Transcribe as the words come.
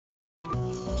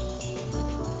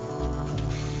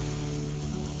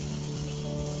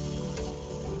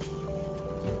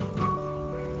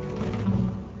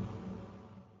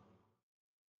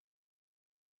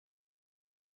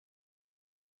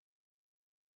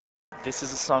This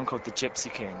is a song called The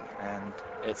Gypsy King, and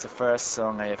it's the first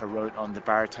song I ever wrote on the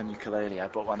baritone ukulele. I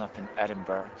bought one up in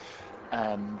Edinburgh,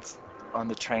 and on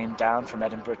the train down from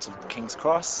Edinburgh to King's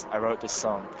Cross, I wrote this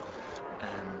song,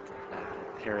 and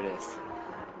here it is.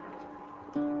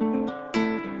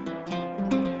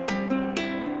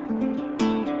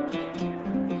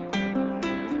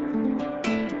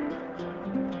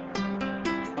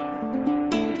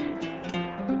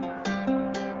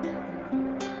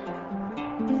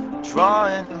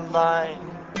 Drawing a line,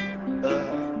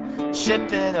 a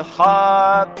ship in a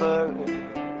harbor.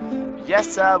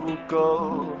 Yes, I will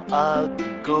go, I'll be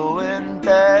going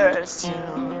there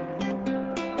soon.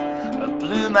 A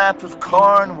blue map of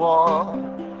Cornwall,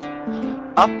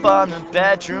 up on the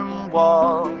bedroom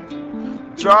wall.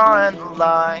 Drawing a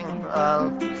line,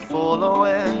 I'll be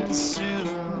following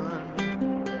soon.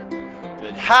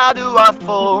 But how do I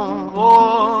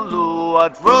follow?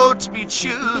 What road to be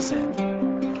choosing?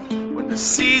 The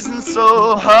season's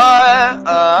so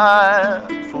high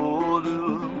for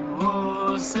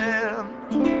losing.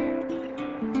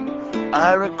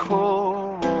 I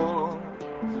recall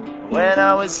when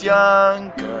I was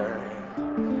younger,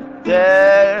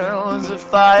 there was a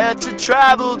fire to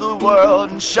travel the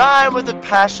world and shine with a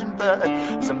passion, but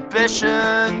as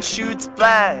ambition shoots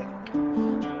blank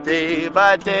day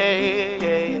by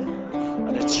day.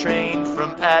 On a train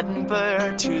from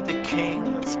Edinburgh to the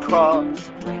King's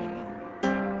Cross,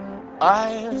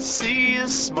 I see a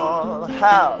small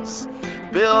house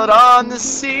built on the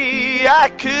sea. I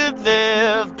could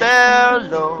live there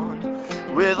alone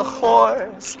with a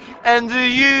horse and a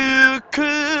ukulele.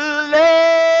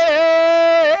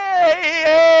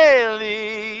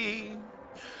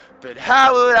 But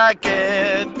how would I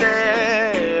get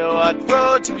there? What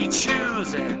road to be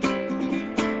choosing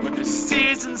when the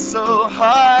season's so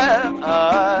high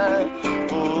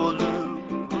for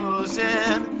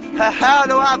losing? How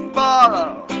do I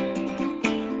follow?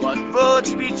 What road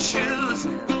to be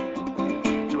choosing?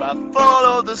 Do I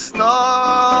follow the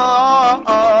star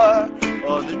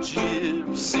or the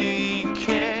Gypsy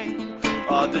King?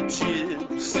 Or the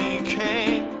Gypsy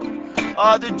King?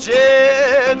 Or the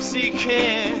Gypsy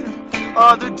King?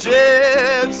 Or the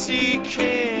Gypsy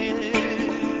King?